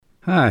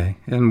Hi,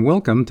 and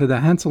welcome to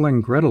the Hansel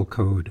and Gretel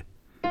Code.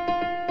 This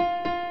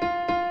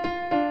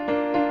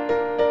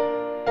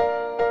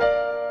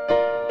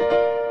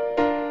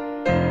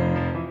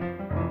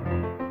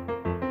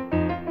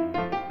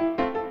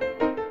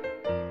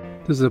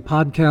is a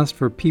podcast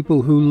for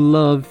people who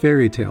love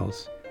fairy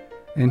tales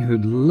and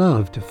who'd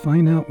love to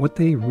find out what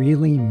they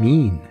really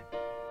mean.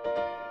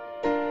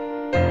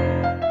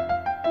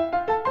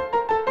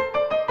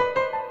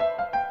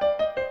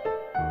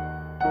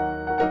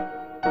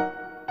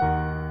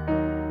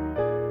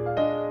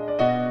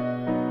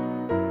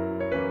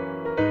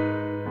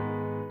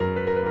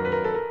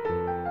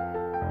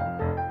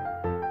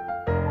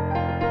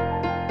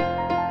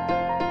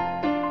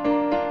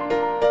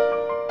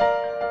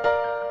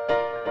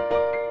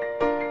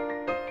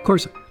 Of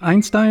course,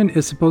 Einstein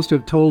is supposed to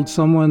have told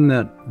someone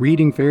that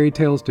reading fairy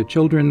tales to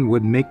children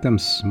would make them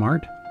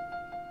smart,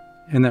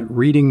 and that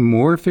reading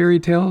more fairy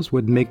tales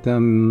would make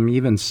them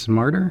even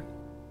smarter.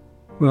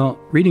 Well,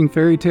 reading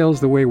fairy tales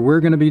the way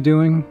we're going to be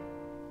doing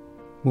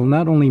will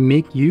not only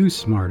make you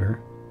smarter,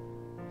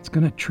 it's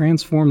going to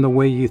transform the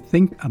way you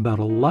think about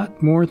a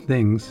lot more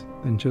things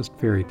than just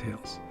fairy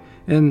tales.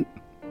 And,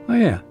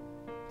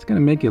 it's going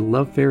to make you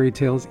love fairy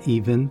tales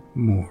even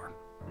more.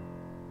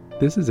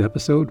 This is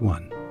episode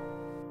 1.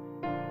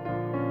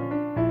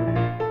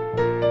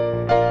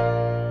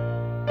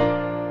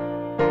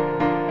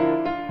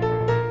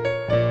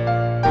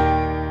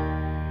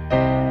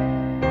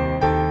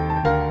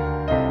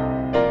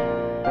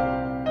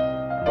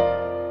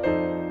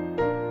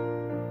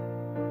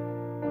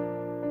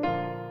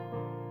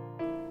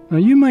 Now,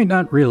 you might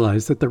not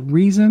realize that the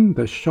reason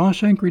The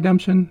Shawshank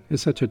Redemption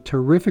is such a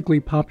terrifically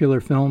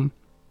popular film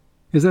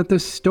is that the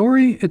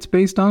story it's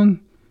based on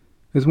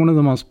is one of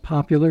the most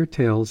popular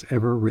tales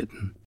ever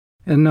written.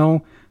 And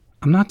no,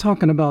 I'm not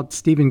talking about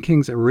Stephen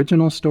King's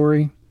original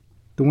story,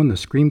 the one the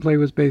screenplay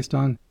was based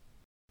on.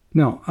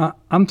 No,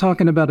 I'm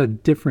talking about a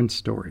different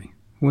story,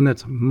 one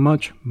that's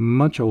much,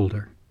 much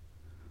older.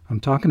 I'm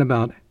talking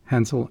about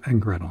Hansel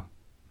and Gretel.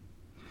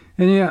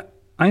 And yeah,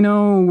 I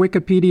know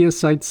Wikipedia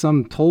cites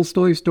some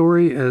Tolstoy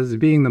story as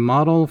being the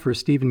model for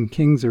Stephen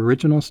King's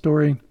original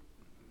story.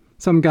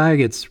 Some guy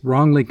gets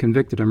wrongly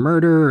convicted of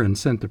murder and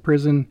sent to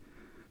prison,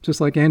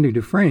 just like Andy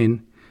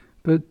Dufresne,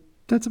 but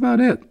that's about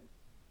it.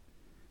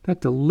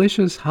 That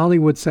delicious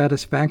Hollywood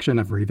satisfaction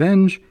of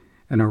revenge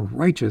and a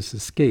righteous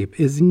escape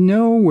is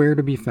nowhere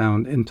to be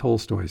found in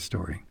Tolstoy's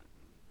story.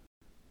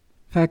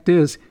 Fact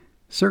is,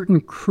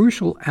 certain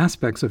crucial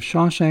aspects of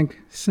Shawshank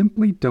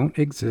simply don't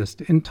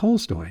exist in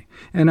Tolstoy.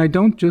 And I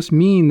don't just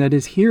mean that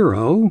his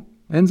hero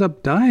ends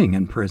up dying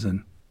in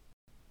prison.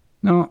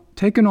 Now,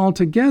 taken all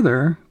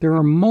together, there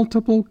are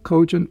multiple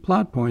cogent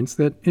plot points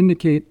that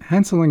indicate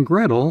Hansel and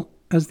Gretel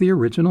as the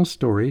original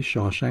story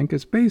Shawshank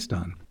is based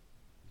on.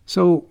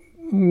 So,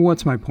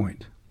 what's my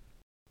point?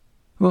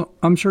 Well,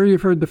 I'm sure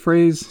you've heard the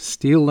phrase,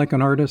 steal like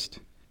an artist.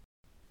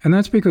 And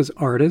that's because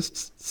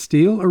artists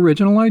steal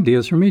original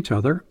ideas from each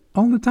other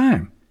all the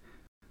time.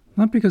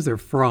 Not because they're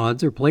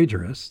frauds or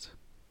plagiarists.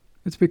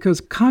 It's because,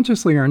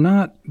 consciously or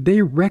not,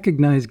 they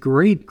recognize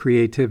great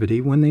creativity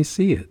when they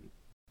see it.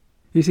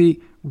 You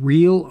see,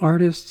 real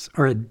artists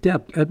are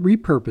adept at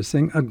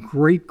repurposing a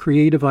great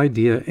creative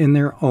idea in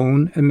their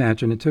own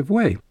imaginative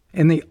way.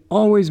 And they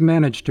always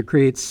manage to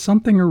create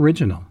something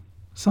original,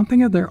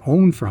 something of their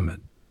own from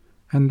it.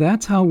 And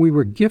that's how we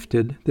were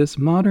gifted this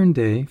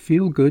modern-day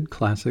feel-good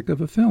classic of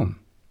a film.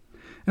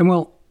 And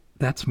well,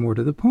 that's more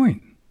to the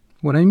point.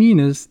 What I mean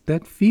is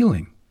that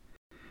feeling,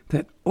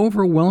 that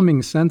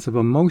overwhelming sense of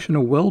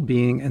emotional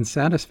well-being and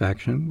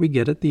satisfaction we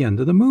get at the end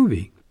of the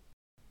movie.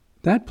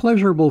 That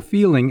pleasurable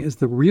feeling is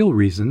the real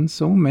reason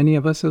so many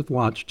of us have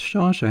watched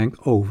Shawshank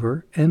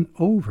over and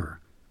over.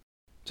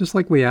 Just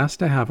like we asked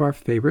to have our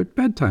favorite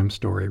bedtime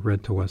story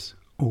read to us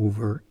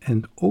over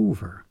and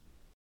over.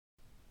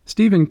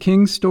 Stephen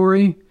King's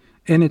story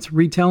and its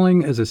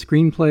retelling as a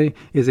screenplay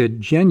is a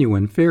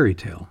genuine fairy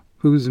tale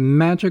whose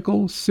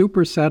magical,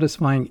 super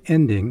satisfying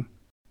ending,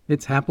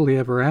 its happily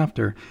ever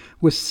after,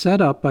 was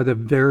set up by the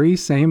very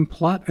same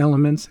plot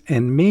elements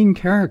and main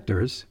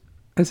characters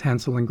as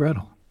Hansel and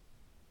Gretel.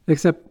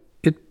 Except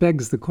it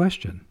begs the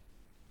question,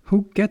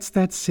 who gets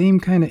that same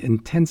kind of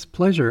intense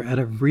pleasure out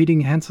of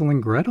reading Hansel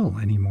and Gretel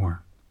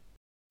anymore?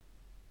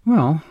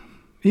 Well,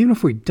 even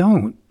if we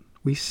don't,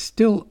 we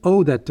still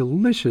owe that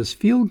delicious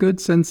feel-good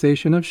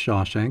sensation of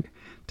Shawshank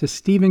to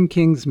Stephen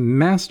King's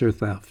master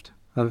theft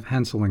of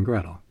Hansel and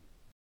Gretel.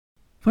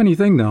 Funny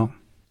thing, though,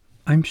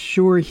 I'm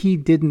sure he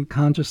didn't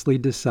consciously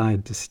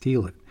decide to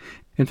steal it.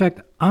 In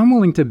fact, I'm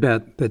willing to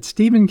bet that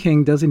Stephen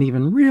King doesn't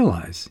even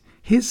realize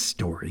his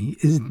story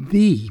is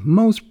the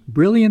most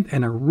brilliant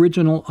and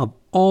original of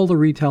all the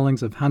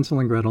retellings of Hansel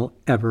and Gretel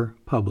ever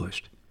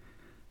published.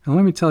 And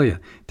let me tell you,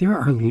 there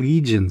are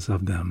legions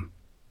of them.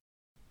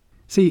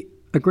 See,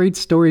 a great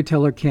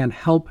storyteller can't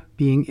help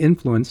being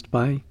influenced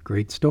by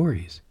great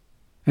stories.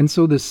 And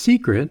so the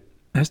secret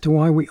as to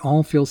why we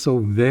all feel so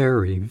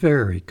very,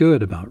 very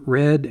good about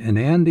Red and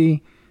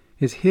Andy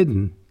is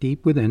hidden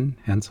deep within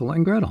Hansel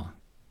and Gretel.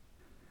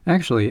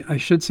 Actually, I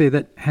should say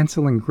that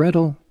Hansel and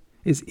Gretel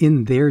is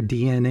in their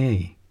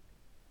DNA.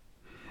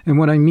 And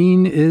what I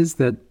mean is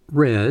that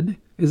Red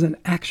is an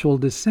actual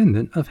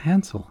descendant of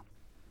Hansel,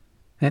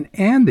 and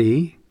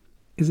Andy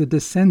is a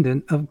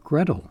descendant of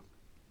Gretel.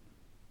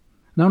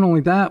 Not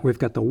only that, we've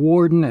got the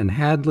warden and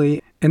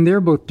Hadley, and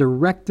they're both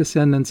direct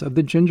descendants of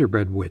the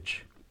gingerbread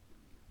witch.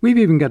 We've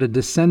even got a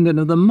descendant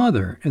of the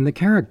mother in the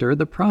character of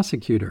the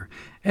prosecutor.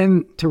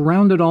 And to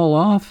round it all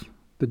off,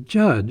 the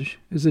judge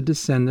is a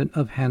descendant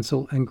of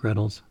Hansel and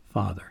Gretel's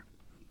father.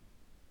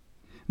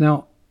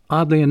 Now,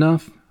 oddly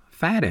enough,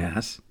 Fat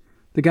Ass,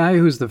 the guy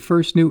who's the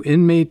first new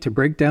inmate to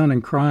break down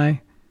and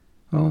cry,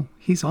 well,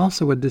 he's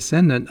also a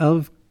descendant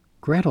of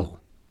Gretel.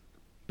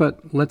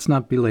 But let's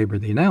not belabor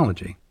the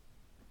analogy.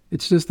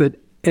 It's just that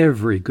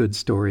every good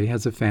story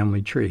has a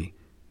family tree.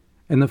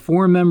 And the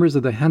 4 members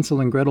of the Hansel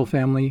and Gretel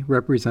family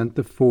represent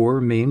the 4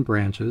 main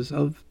branches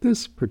of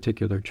this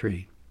particular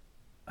tree.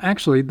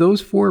 Actually,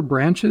 those 4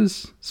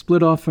 branches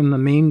split off from the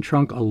main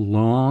trunk a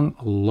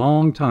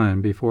long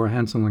time before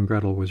Hansel and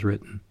Gretel was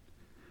written.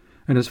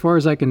 And as far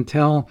as I can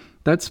tell,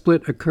 that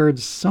split occurred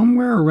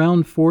somewhere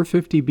around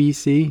 450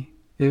 BC,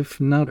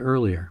 if not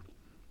earlier.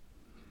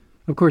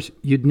 Of course,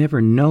 you'd never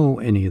know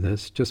any of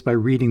this just by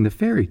reading the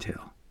fairy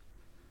tale.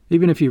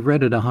 Even if you've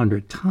read it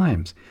 100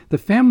 times, the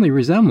family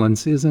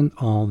resemblance isn't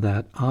all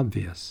that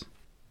obvious.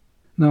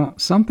 Now,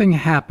 something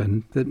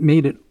happened that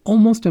made it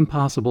almost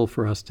impossible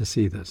for us to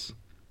see this.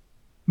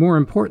 More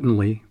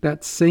importantly,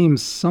 that same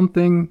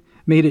something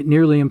made it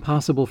nearly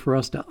impossible for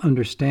us to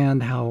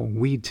understand how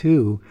we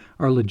too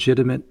are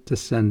legitimate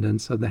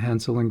descendants of the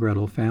Hansel and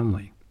Gretel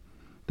family.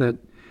 That,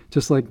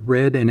 just like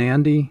Red and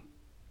Andy,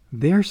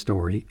 their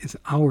story is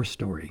our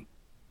story.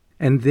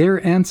 And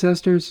their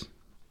ancestors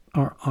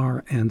are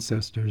our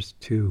ancestors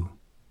too.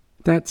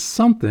 That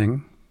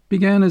something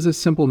began as a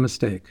simple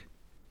mistake,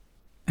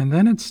 and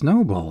then it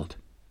snowballed.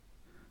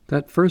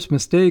 That first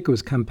mistake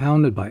was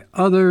compounded by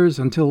others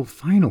until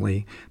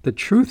finally the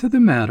truth of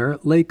the matter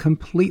lay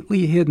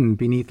completely hidden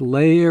beneath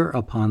layer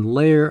upon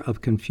layer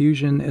of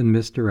confusion and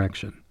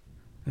misdirection.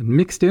 And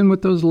mixed in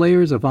with those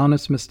layers of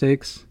honest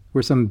mistakes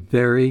were some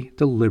very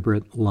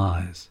deliberate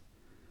lies.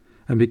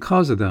 And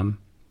because of them,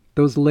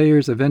 those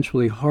layers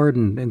eventually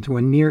hardened into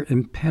a near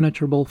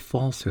impenetrable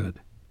falsehood.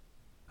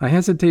 I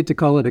hesitate to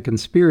call it a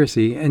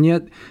conspiracy, and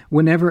yet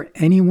whenever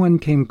anyone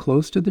came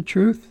close to the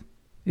truth,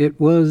 it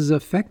was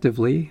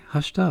effectively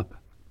hushed up.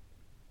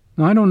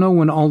 Now, I don't know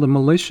when all the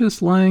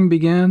malicious lying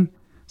began,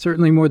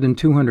 certainly more than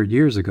 200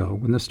 years ago,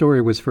 when the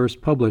story was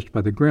first published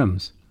by the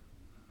Grimms.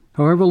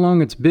 However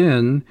long it's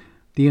been,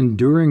 the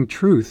enduring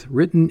truth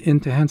written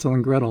into Hansel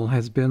and Gretel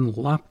has been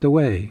locked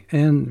away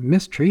and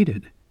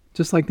mistreated,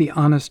 just like the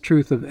honest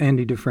truth of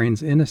Andy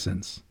Dufresne's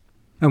innocence.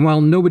 And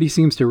while nobody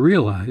seems to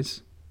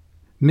realize,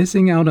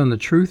 missing out on the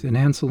truth in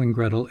Hansel and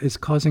Gretel is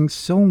causing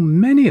so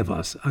many of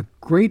us a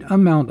great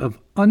amount of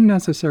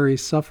unnecessary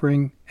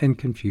suffering and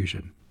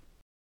confusion.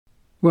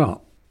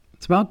 Well,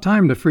 it's about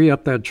time to free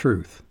up that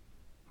truth,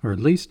 or at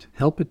least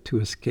help it to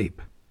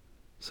escape.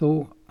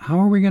 So how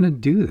are we going to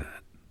do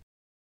that?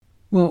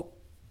 Well,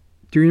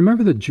 do you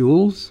remember the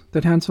jewels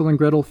that Hansel and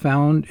Gretel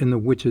found in the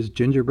witch's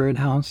gingerbread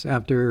house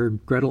after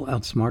Gretel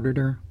outsmarted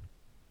her?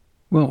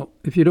 Well,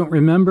 if you don't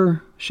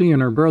remember, she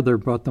and her brother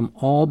brought them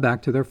all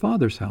back to their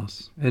father's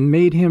house and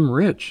made him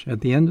rich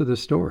at the end of the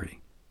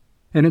story.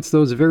 And it's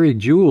those very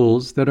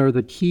jewels that are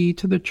the key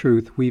to the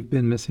truth we've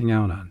been missing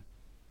out on.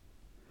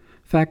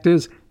 Fact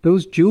is,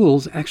 those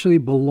jewels actually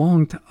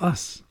belong to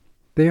us.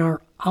 They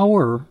are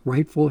our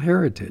rightful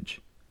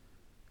heritage.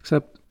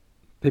 Except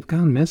they've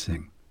gone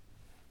missing.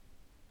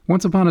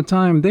 Once upon a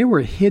time, they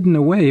were hidden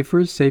away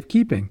for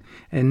safekeeping,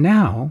 and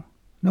now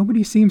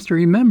nobody seems to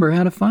remember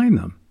how to find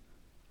them,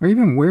 or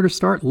even where to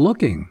start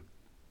looking.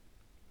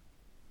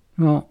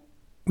 Well,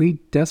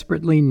 we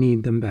desperately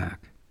need them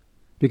back,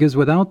 because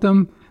without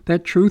them,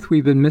 that truth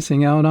we've been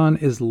missing out on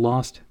is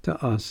lost to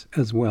us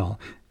as well.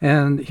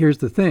 And here's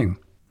the thing.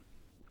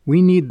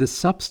 We need the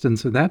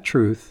substance of that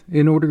truth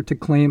in order to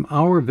claim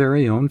our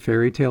very own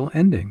fairy tale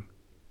ending,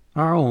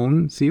 our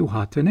own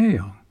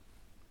Zihuatanejo.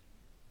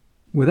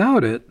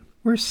 Without it,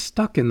 we're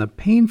stuck in the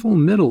painful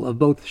middle of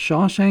both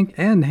Shawshank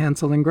and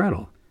Hansel and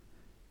Gretel.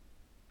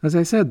 As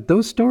I said,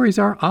 those stories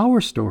are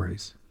our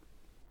stories.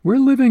 We're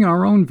living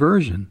our own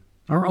version,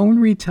 our own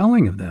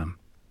retelling of them.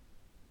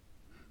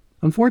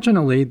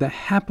 Unfortunately, the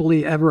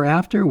happily ever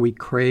after we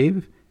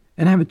crave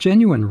and have a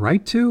genuine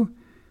right to,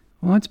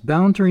 well, it's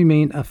bound to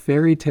remain a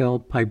fairy tale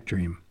pipe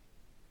dream,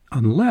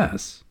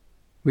 unless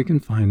we can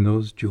find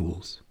those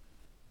jewels.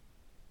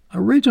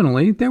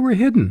 Originally, they were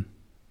hidden.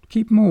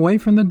 Keep them away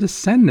from the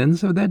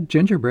descendants of that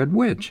gingerbread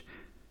witch,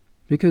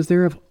 because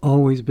there have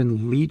always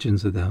been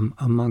legions of them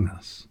among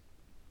us.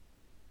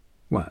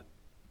 What?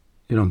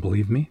 You don't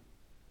believe me?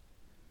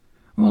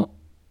 Well,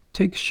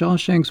 take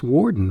Shawshank's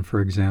warden,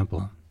 for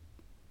example.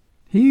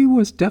 He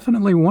was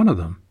definitely one of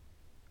them.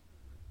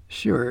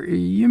 Sure,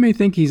 you may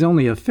think he's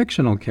only a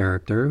fictional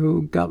character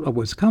who got what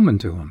was coming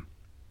to him.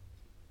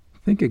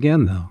 Think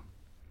again, though,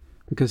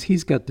 because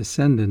he's got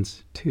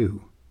descendants,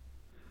 too.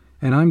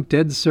 And I'm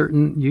dead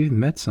certain you've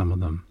met some of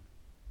them.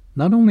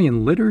 not only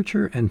in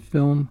literature and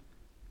film,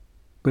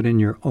 but in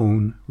your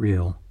own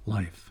real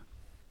life.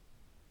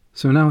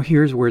 So now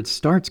here's where it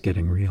starts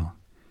getting real.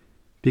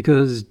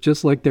 Because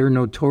just like their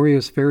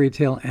notorious fairy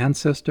tale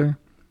ancestor,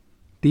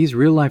 these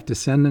real-life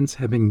descendants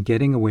have been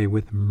getting away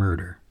with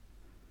murder.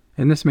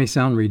 And this may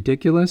sound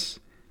ridiculous.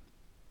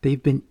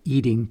 They've been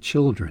eating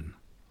children,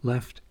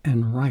 left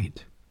and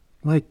right,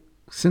 like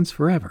since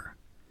forever.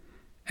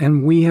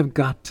 And we have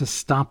got to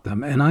stop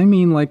them. And I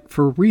mean like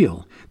for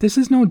real. This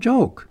is no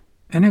joke,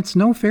 and it's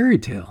no fairy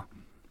tale.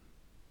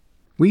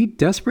 We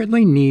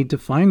desperately need to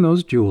find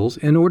those jewels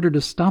in order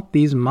to stop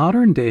these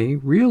modern-day,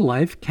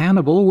 real-life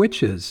cannibal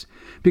witches.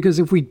 Because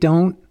if we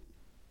don't,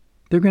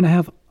 they're going to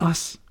have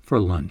us for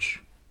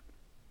lunch.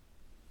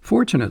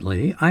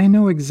 Fortunately, I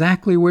know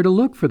exactly where to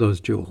look for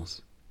those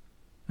jewels.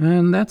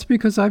 And that's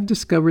because I've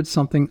discovered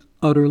something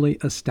utterly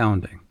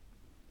astounding.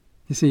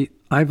 You see,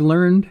 I've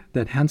learned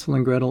that Hansel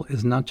and Gretel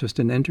is not just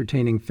an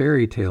entertaining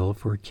fairy tale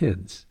for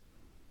kids.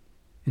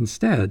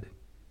 Instead,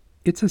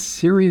 it's a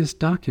serious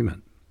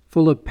document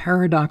full of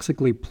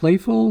paradoxically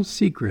playful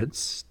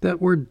secrets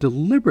that were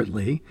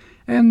deliberately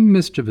and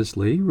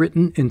mischievously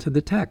written into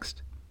the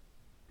text.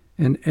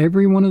 And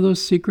every one of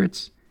those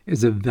secrets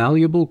is a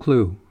valuable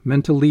clue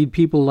meant to lead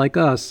people like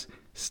us,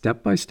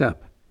 step by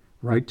step,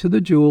 right to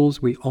the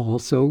jewels we all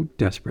so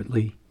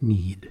desperately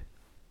need.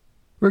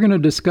 We're going to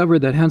discover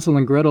that Hansel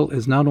and Gretel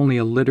is not only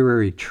a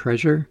literary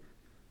treasure,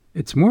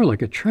 it's more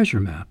like a treasure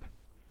map,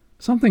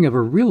 something of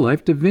a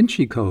real-life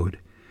DaVinci Code,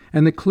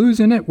 and the clues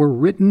in it were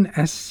written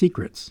as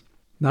secrets,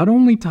 not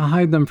only to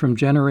hide them from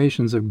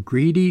generations of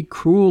greedy,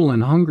 cruel,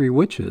 and hungry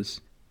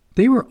witches.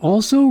 They were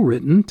also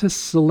written to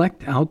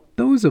select out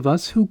those of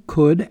us who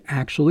could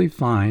actually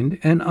find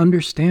and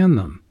understand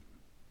them.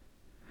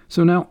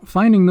 So now,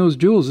 finding those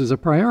jewels is a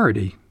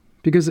priority,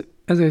 because,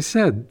 as I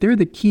said, they're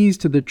the keys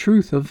to the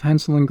truth of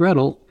Hansel and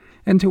Gretel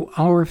and to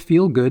our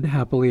feel-good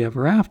happily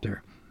ever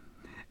after.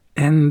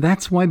 And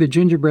that's why the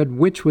gingerbread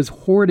witch was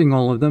hoarding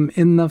all of them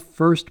in the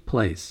first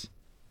place.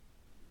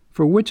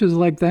 For witches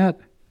like that,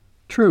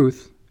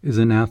 truth is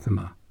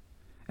anathema.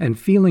 And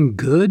feeling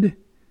good,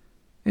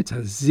 it's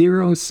a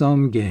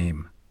zero-sum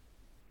game.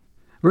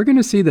 We're going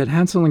to see that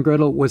Hansel and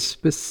Gretel was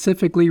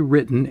specifically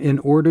written in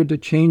order to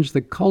change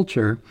the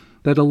culture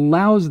that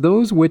allows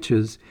those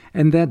witches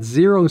and that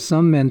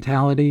zero-sum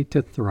mentality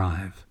to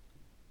thrive.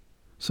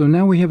 So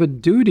now we have a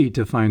duty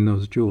to find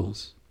those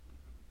jewels.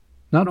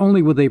 Not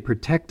only will they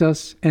protect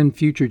us and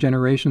future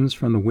generations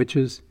from the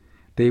witches,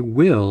 they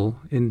will,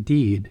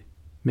 indeed,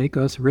 make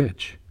us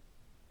rich.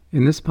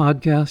 In this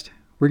podcast,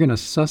 we're going to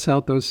suss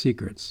out those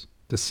secrets,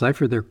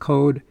 decipher their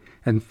code,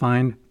 and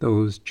find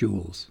those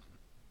jewels.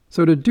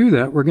 So to do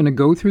that, we're going to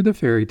go through the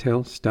fairy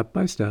tale step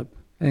by step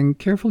and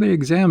carefully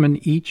examine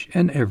each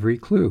and every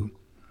clue.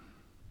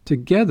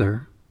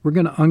 Together, we're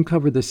going to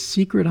uncover the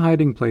secret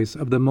hiding place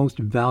of the most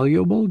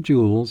valuable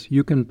jewels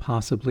you can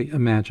possibly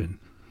imagine,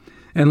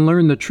 and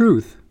learn the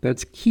truth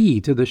that's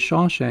key to the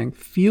Shawshank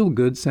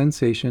feel-good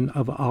sensation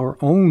of our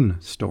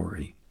own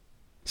story.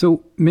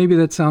 So maybe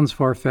that sounds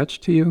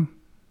far-fetched to you?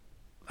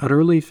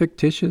 Utterly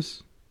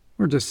fictitious?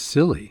 Or just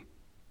silly?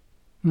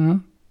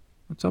 Well,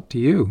 it's up to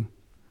you.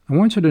 I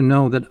want you to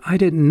know that I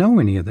didn't know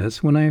any of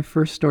this when I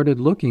first started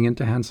looking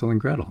into Hansel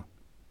and Gretel.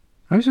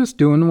 I was just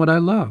doing what I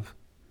love,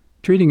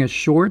 treating a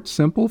short,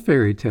 simple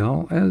fairy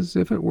tale as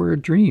if it were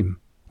a dream,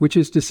 which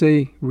is to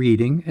say,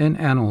 reading and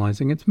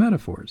analyzing its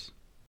metaphors.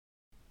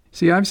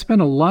 See, I've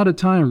spent a lot of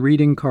time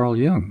reading Carl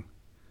Jung,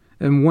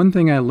 and one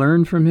thing I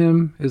learned from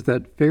him is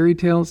that fairy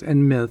tales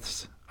and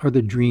myths are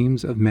the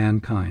dreams of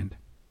mankind,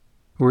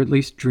 or at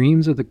least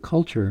dreams of the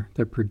culture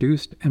that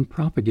produced and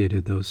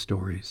propagated those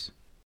stories.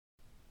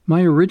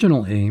 My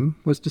original aim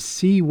was to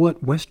see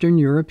what Western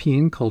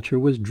European culture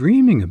was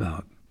dreaming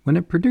about when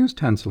it produced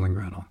Hansel and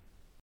Gretel.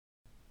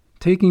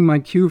 Taking my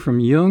cue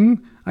from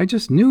Jung, I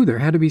just knew there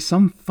had to be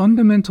some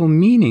fundamental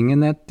meaning in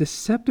that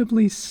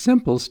deceptively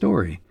simple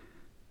story.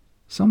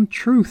 Some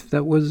truth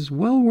that was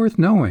well worth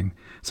knowing,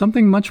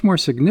 something much more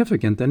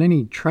significant than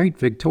any trite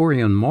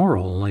Victorian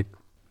moral like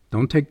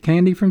don't take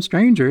candy from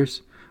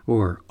strangers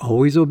or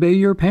always obey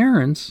your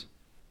parents.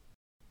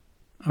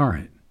 All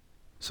right,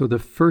 so the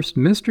first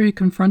mystery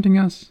confronting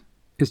us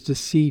is to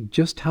see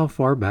just how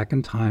far back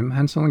in time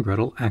Hansel and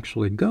Gretel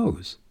actually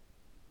goes.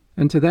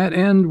 And to that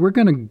end, we're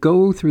going to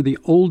go through the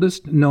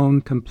oldest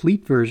known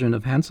complete version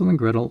of Hansel and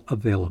Gretel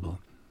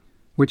available,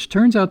 which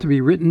turns out to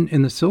be written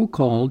in the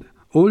so-called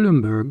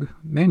Oldenburg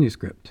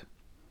manuscript,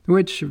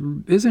 which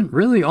isn't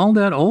really all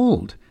that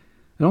old.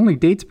 It only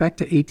dates back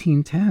to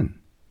 1810.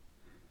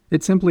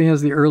 It simply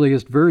has the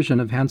earliest version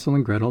of Hansel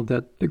and Gretel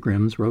that the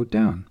Grimms wrote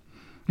down.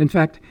 In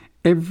fact,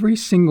 every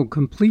single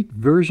complete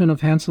version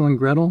of Hansel and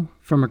Gretel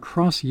from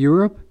across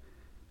Europe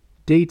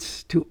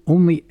dates to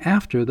only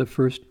after the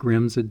first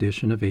Grimm's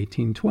edition of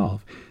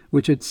 1812,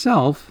 which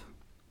itself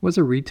was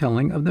a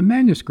retelling of the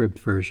manuscript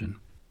version.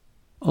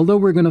 Although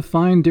we're going to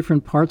find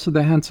different parts of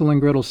the Hansel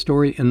and Gretel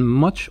story in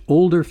much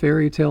older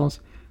fairy tales,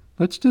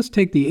 let's just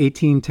take the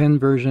 1810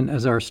 version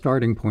as our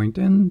starting point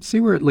and see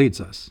where it leads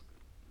us.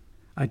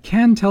 I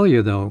can tell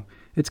you, though,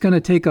 It's going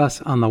to take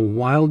us on the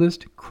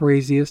wildest,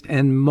 craziest,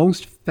 and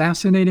most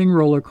fascinating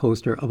roller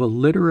coaster of a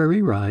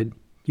literary ride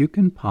you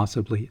can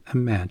possibly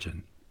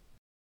imagine.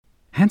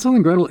 Hansel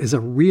and Gretel is a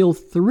real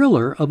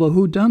thriller of a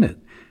whodunit.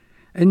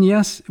 And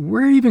yes,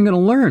 we're even going to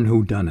learn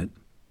whodunit,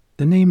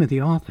 the name of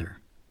the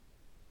author.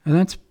 And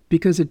that's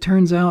because it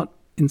turns out,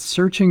 in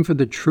searching for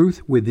the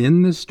truth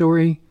within this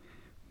story,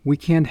 we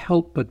can't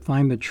help but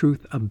find the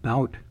truth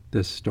about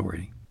this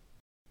story.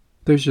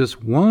 There's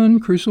just one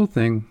crucial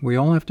thing we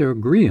all have to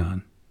agree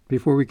on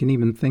before we can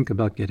even think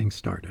about getting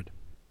started.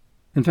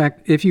 In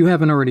fact, if you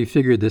haven't already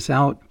figured this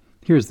out,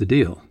 here's the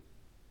deal.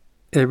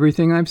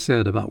 Everything I've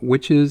said about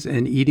witches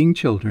and eating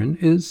children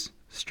is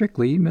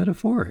strictly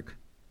metaphoric.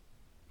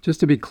 Just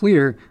to be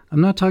clear,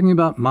 I'm not talking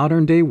about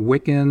modern-day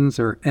Wiccans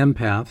or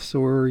empaths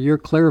or your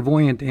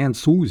clairvoyant Aunt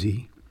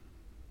Susie.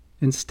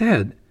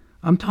 Instead,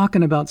 I'm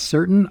talking about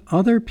certain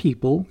other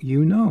people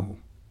you know.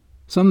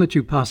 Some that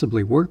you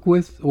possibly work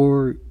with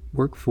or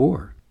work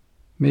for.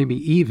 Maybe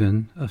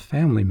even a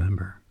family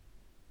member.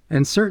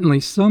 And certainly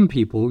some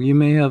people you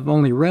may have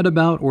only read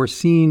about or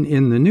seen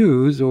in the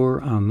news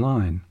or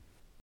online.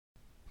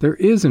 There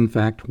is, in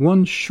fact,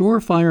 one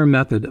surefire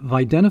method of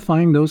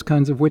identifying those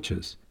kinds of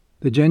witches,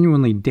 the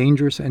genuinely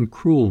dangerous and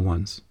cruel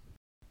ones.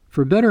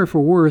 For better or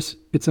for worse,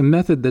 it's a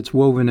method that's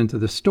woven into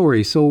the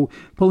story, so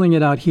pulling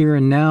it out here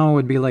and now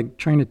would be like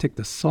trying to take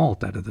the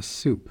salt out of the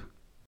soup.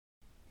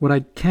 What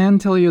I can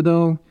tell you,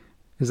 though,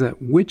 is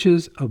that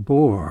witches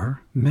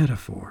abhor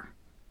metaphor,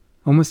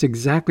 almost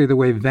exactly the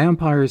way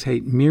vampires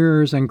hate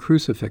mirrors and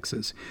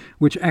crucifixes,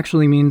 which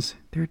actually means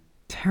they're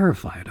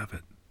terrified of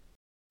it.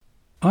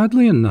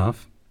 Oddly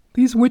enough,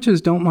 these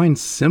witches don't mind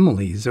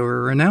similes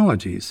or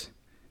analogies,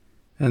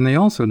 and they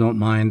also don't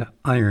mind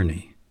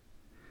irony,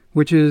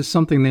 which is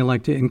something they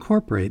like to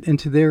incorporate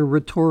into their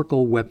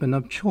rhetorical weapon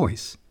of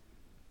choice,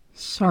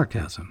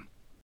 sarcasm.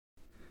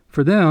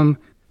 For them,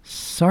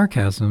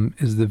 sarcasm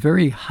is the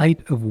very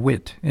height of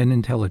wit and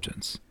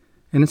intelligence,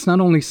 and it's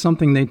not only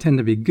something they tend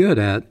to be good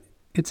at,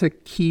 it's a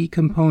key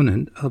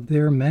component of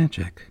their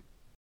magic.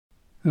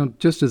 Now,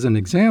 just as an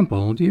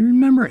example, do you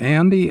remember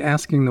Andy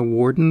asking the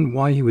warden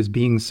why he was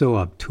being so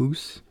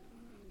obtuse,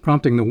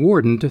 prompting the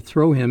warden to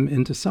throw him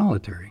into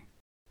solitary?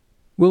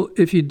 Well,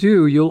 if you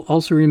do, you'll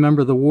also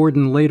remember the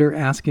warden later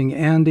asking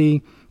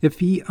Andy if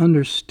he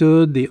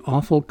understood the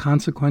awful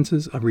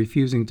consequences of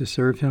refusing to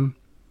serve him,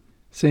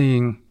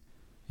 saying,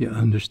 "You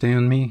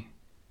understand me?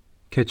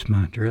 Catch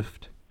my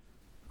drift?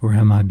 Or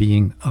am I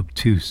being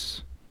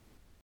obtuse?"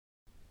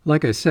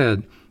 Like I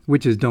said,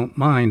 witches don't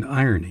mind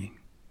irony,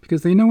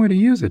 because they know how to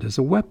use it as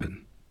a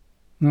weapon.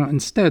 Now,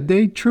 instead,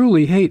 they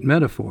truly hate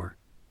metaphor,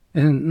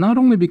 and not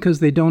only because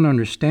they don't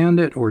understand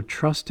it or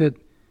trust it,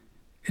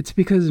 it's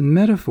because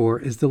metaphor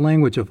is the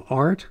language of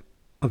art,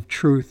 of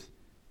truth,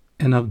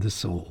 and of the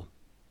soul,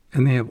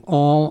 and they have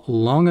all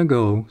long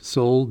ago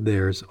sold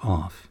theirs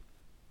off.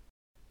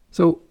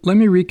 So let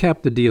me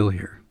recap the deal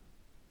here.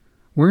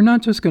 We're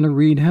not just going to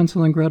read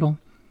Hansel and Gretel,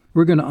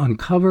 we're going to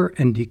uncover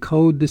and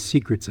decode the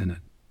secrets in it.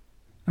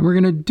 And we're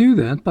going to do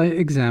that by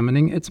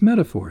examining its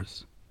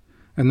metaphors.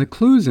 And the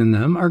clues in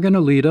them are going to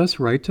lead us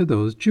right to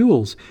those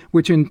jewels,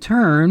 which in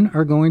turn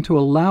are going to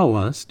allow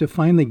us to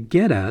finally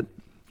get at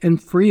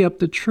and free up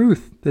the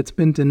truth that's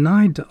been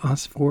denied to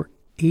us for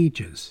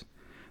ages.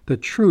 The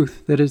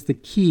truth that is the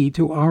key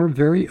to our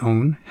very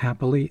own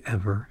happily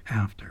ever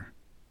after.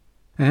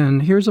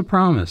 And here's a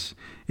promise.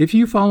 If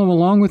you follow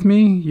along with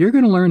me, you're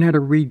going to learn how to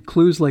read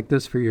clues like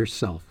this for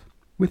yourself,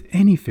 with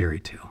any fairy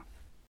tale.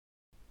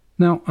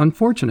 Now,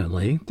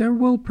 unfortunately, there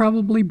will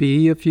probably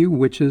be a few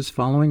witches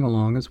following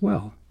along as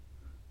well,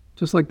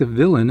 just like the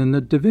villain in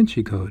the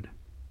DaVinci Code.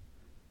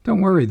 Don't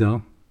worry,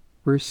 though.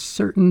 We're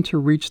certain to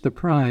reach the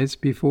prize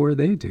before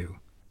they do.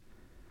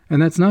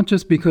 And that's not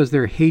just because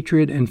their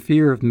hatred and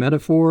fear of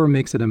metaphor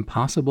makes it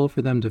impossible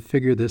for them to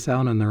figure this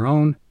out on their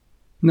own.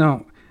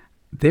 No,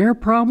 their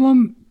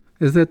problem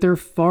is that they're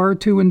far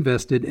too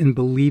invested in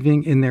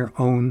believing in their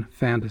own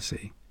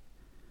fantasy.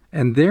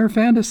 And their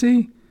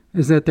fantasy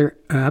is that there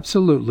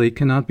absolutely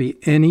cannot be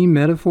any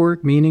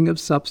metaphoric meaning of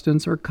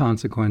substance or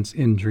consequence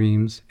in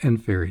dreams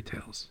and fairy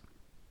tales.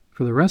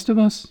 For the rest of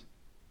us,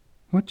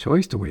 what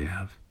choice do we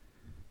have?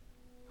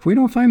 If we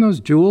don't find those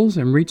jewels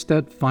and reach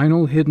that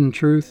final hidden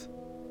truth,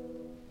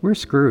 we're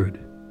screwed.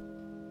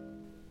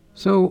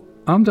 So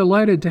I'm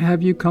delighted to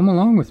have you come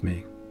along with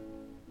me.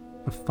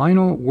 A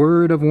final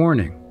word of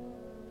warning.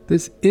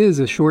 This is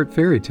a short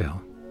fairy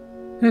tale.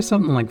 It has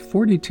something like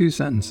 42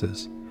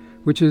 sentences,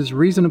 which is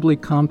reasonably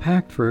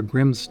compact for a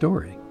grim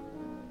story.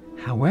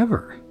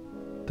 However,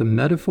 the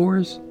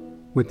metaphors,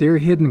 with their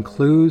hidden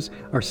clues,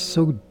 are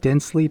so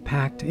densely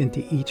packed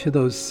into each of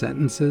those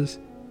sentences,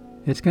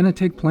 it's going to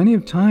take plenty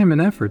of time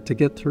and effort to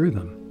get through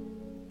them.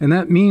 And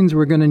that means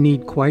we're going to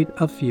need quite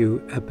a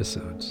few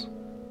episodes.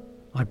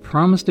 I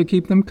promise to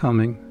keep them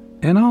coming,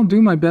 and I'll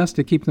do my best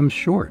to keep them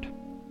short.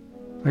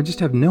 I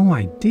just have no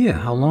idea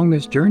how long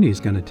this journey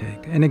is going to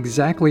take and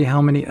exactly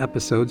how many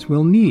episodes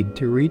we'll need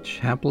to reach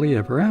happily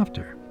ever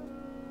after.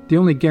 The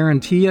only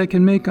guarantee I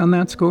can make on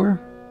that score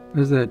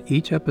is that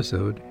each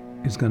episode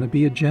is going to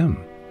be a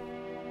gem.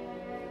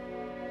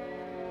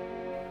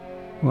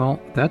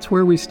 Well, that's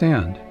where we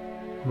stand,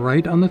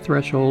 right on the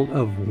threshold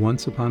of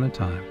once upon a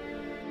time.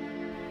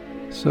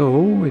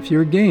 So, if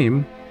you're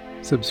game,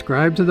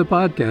 subscribe to the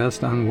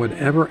podcast on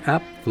whatever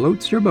app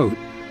floats your boat,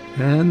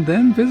 and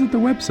then visit the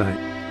website,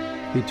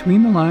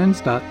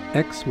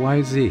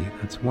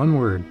 betweenthelines.xyz. That's one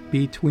word,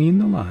 Between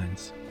the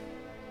Lines.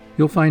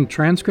 You'll find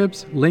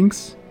transcripts,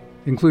 links,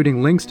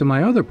 including links to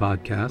my other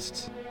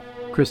podcasts,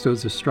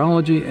 Christo's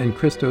Astrology and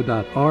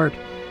Christo.art,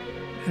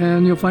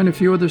 and you'll find a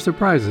few other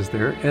surprises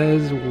there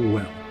as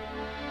well.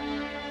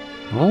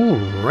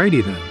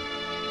 Alrighty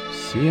then.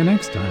 See you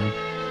next time,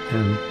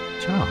 and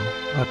ciao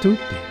a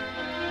tutti.